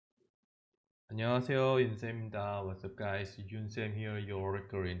안녕하세요, 윤쌤입니다. What's up, guys? 윤쌤 here, your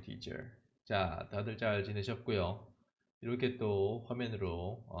Korean teacher. 자, 다들 잘 지내셨고요. 이렇게 또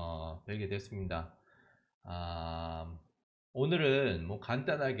화면으로 뵈게 됐습니다. 아, 오늘은 뭐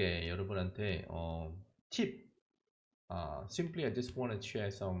간단하게 여러분한테 팁, simply I just want to share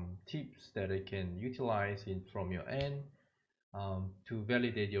some tips that I can utilize from your end to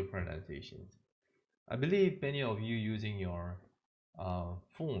validate your pronunciations. I believe many of you using your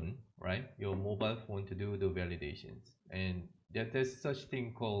phone, right? Your mobile phone to do the validations, and there's such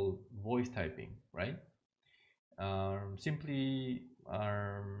thing called voice typing, right? Simply,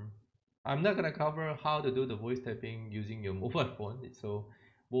 I'm not gonna cover how to do the voice typing using your mobile phone. So,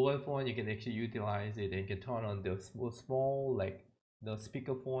 mobile phone you can actually utilize it and you can turn on the small like the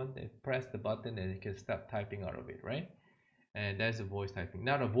speaker phone and press the button and you can start typing out of it, right? And that's the voice typing,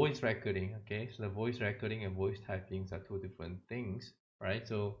 not a voice recording. Okay, so the voice recording and voice typing are two different things, right?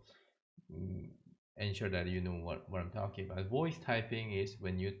 So ensure that you know what I'm talking about. Voice typing is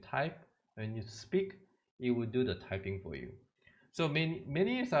when you type, when you speak, it will do the typing for you. So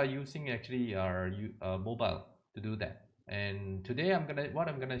many are using actually our mobile to do that. And today I'm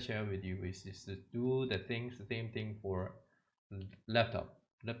gonna share with you is just to do the same thing for laptop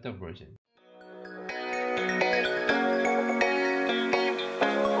version.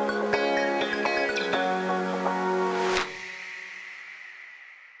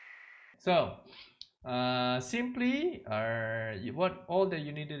 So simply what all that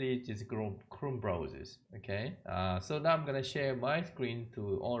you need to do is Chrome browsers. Okay, so now I'm gonna share my screen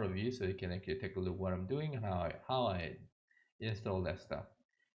to all of you so you can actually take a look what I'm doing and how I install that stuff.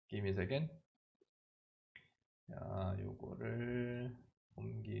 Give me a second. 자, 요거를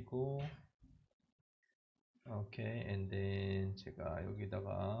옮기고 okay, and then 제가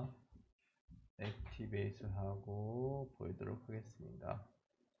여기다가 액티베이트 하고 보이도록 하겠습니다.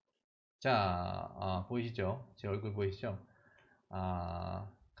 자, 보이시죠? 제 얼굴 보이시죠?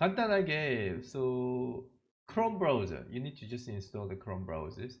 간단하게, so Chrome browser, you need to just install the Chrome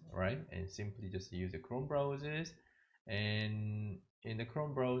browsers, right? And simply just use the Chrome browsers. And in the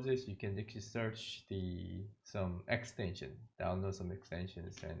Chrome browsers, you can actually search some extension, download some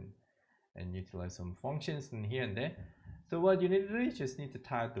extensions and utilize some functions in here and there. So what you need to do is just need to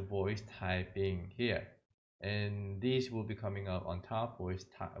type the voice typing here. And these will be coming up on top, voice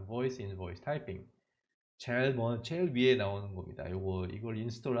in voice typing. 제일 위에 나오는 겁니다. 이걸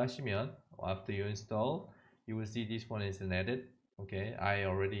인스톨 하시면 after you install, you will see this one is an edit. Okay, I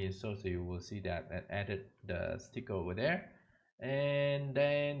already installed, so you will see that added the sticker over there, and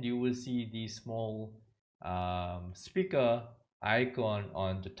then you will see the small speaker icon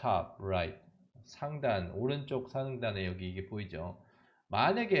on the top right 상단 오른쪽 상단에 여기 이게 보이죠?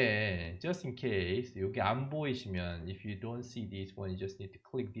 만약에 just in case 여기 안 보이시면 if you don't see this one, you just need to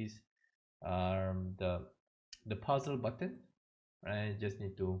click this the puzzle button, right? You just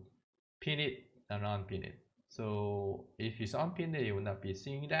need to pin it and unpin it. So if it's unpinned, you will not be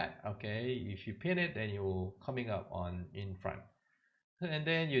seeing that. Okay, if you pin it, then you will coming up on in front, and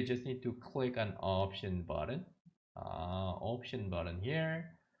then you just need to click on option button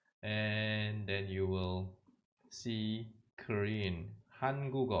here, and then you will see Korean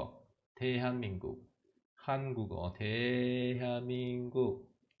한국어 대한민국 한국어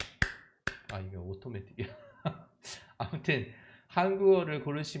대한민국 이게 오토매틱이야. 아무튼 한국어를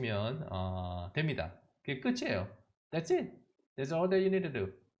고르시면 됩니다. 그게 끝이에요. That's it. That's all that you need to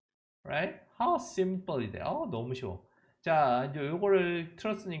do. Right? How simple is that? 너무 쉬워. 자, 이제 요거를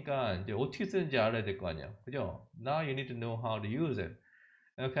틀었으니까 이제 어떻게 쓰는지 알아야 될 거 아니야. 그죠? Now you need to know how to use it.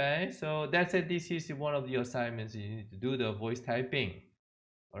 Okay, so that's it. This is one of the assignments. You need to do the voice typing.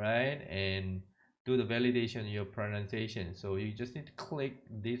 Alright, and do the validation of your pronunciation. So you just need to click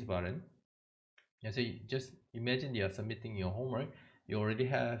this button. And so you just imagine you're submitting your homework. You already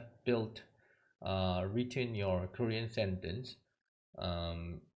have built, written your Korean sentence.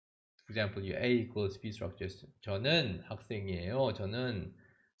 For example, your A equals B structures. 저는 학생이에요. 저는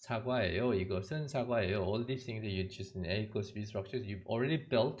사과예요. 이것은 사과예요. All these things that you just in A equals B structures you've already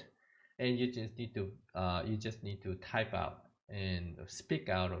built, and you just need to type out and speak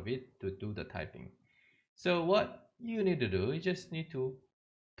out of it to do the typing. So what you need to do, you just need to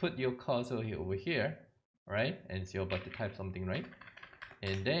put your cursor here over here, right? And so you're about to type something, right?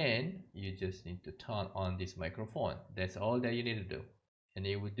 And then you just need to turn on this microphone. That's all that you need to do. And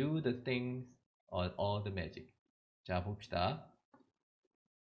it will do the things, all the magic. 자, 봅시다.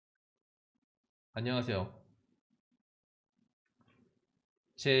 안녕하세요.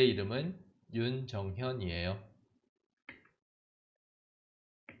 제 이름은 윤정현이에요.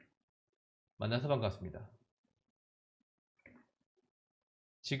 만나서 반갑습니다.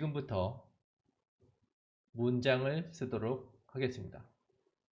 지금부터 문장을 쓰도록 하겠습니다.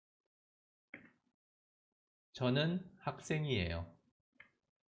 저는 학생이에요.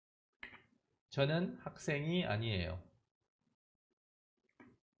 저는 학생이 아니에요.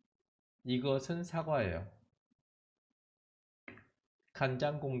 이것은 사과예요.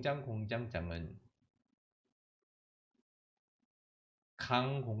 간장 공장 공장장은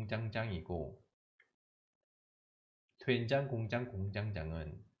강 공장장이고 된장 공장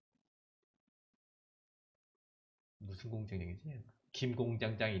공장장은 무슨 공장장이지? 김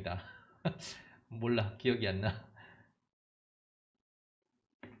공장장이다. 몰라, 기억이 안 나.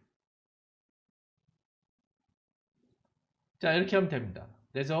 자, 이렇게 하면 됩니다.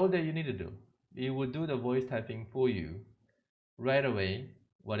 That's all that you need to do. It will do the voice typing for you right away,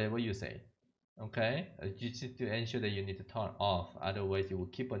 whatever you say. Okay? You just need to ensure that you need to turn off, otherwise it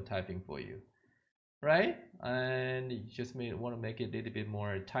will keep on typing for you. Right? And you just want to make it a little bit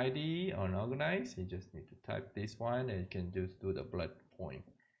more tidy or organized. You just need to type this one and you can just do the bullet point.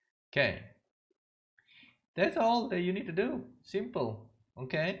 Okay. That's all that you need to do. Simple.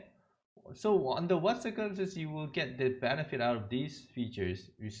 Okay. So under what circumstances you will get the benefit out of these features?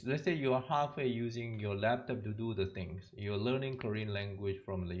 Let's say you are halfway using your laptop to do the things. You're learning Korean language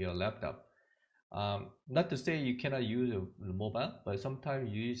from your laptop. Not to say you cannot use a mobile, but sometimes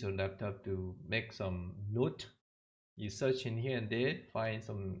you use your laptop to make some note. You search in here and there, find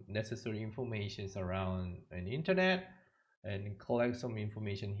some necessary information around an internet, and collect some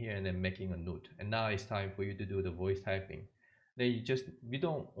information here and then making a note. And now it's time for you to do the voice typing. Then you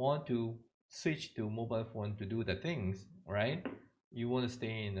don't want to switch to mobile phone to do the things, right? You want to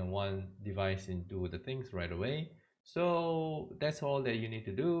stay in one device and do the things right away. So that's all that you need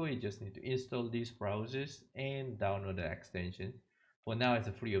to do. You just need to install these browsers and download the extension. For now, it's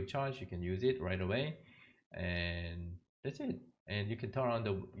free of charge. You can use it right away, and that's it. And you can turn on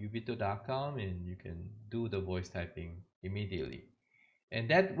the uBitto.com and you can do the voice typing immediately. And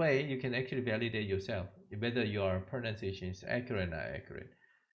that way, you can actually validate yourself whether your pronunciation is accurate or not accurate.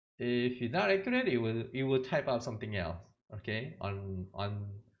 If it's not accurate, it will type out something else. Okay,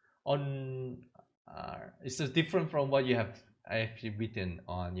 it's just different from what you have actually written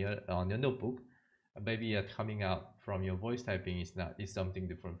on your notebook. Maybe coming out from your voice typing is something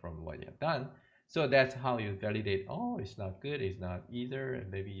different from what you have done. So that's how you validate. Oh, it's not good. It's not either.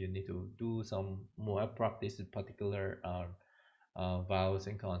 Maybe you need to do some more practice with particular vowels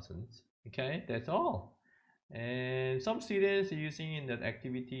and consonants. Okay, that's all. And some students are using in the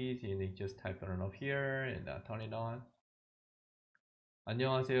activities, and they just type it on up here and turn it on.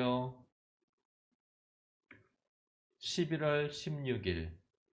 안녕하세요. 11월 16일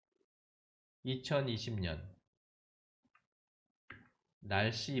 2020년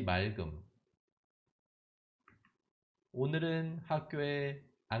날씨 맑음. 오늘은 학교에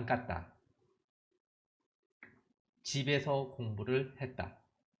안 갔다. 집에서 공부를 했다.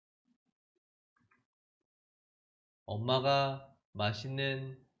 엄마가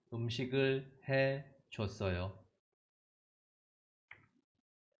맛있는 음식을 해 줬어요.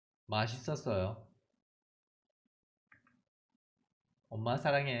 맛있었어요. 엄마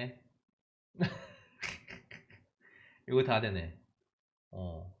사랑해. 이거 다 되네.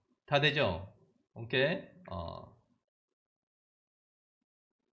 다 되죠? 오케이?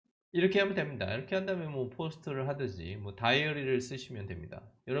 이렇게 하면 됩니다. 이렇게 한다면 뭐 포스트를 하든지 뭐 다이어리를 쓰시면 됩니다.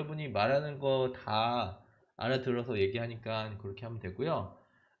 여러분이 말하는 거 다 알아들어서 얘기하니까 그렇게 하면 되고요.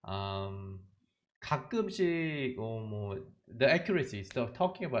 가끔씩 뭐 the accuracy, so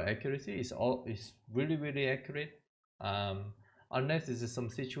talking about accuracy is really accurate. Unless there's some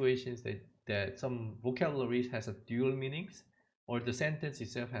situations that some vocabularies has a dual meanings, or the sentence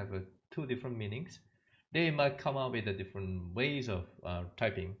itself have two different meanings, they might come up with a different ways of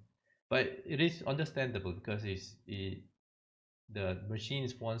typing. But it is understandable because the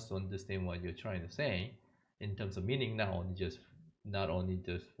machines wants to understand what you're trying to say in terms of meaning, not only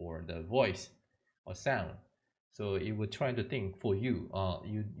just for the voice or sound. So it would try to think for you.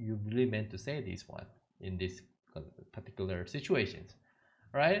 You really meant to say this one in this particular situations,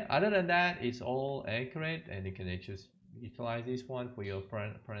 right? Other than that, it's all accurate, and you can just utilize this one for your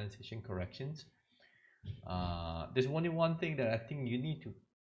pronunciation corrections. There's only one thing that I think you need to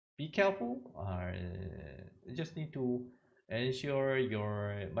be careful. You just need to ensure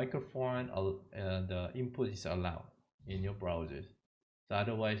your microphone the input is allowed in your browsers. So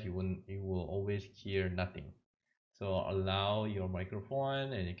otherwise you will always hear nothing. So allow your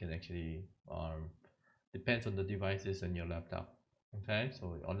microphone, and you can actually depends on the devices on your laptop. Okay,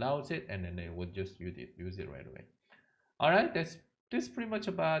 so it allows it, and then it will just use it right away. All right, that's pretty much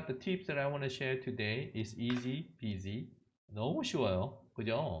about the tips that I want to share today. It's easy peasy. 너무 쉬워요.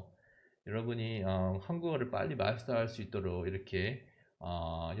 그죠? 여러분이 한국어를 빨리 마스터할 수 있도록 이렇게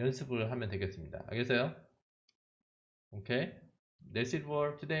연습을 하면 되겠습니다. 알겠어요? 오케이. That's it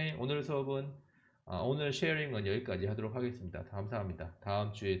for today. 오늘 수업은 오늘 쉐어링은 여기까지 하도록 하겠습니다. 감사합니다.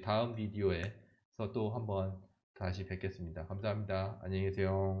 다음 주에 다음 비디오에서 또 한번 다시 뵙겠습니다. 감사합니다. 안녕히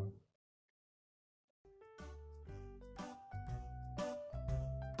계세요.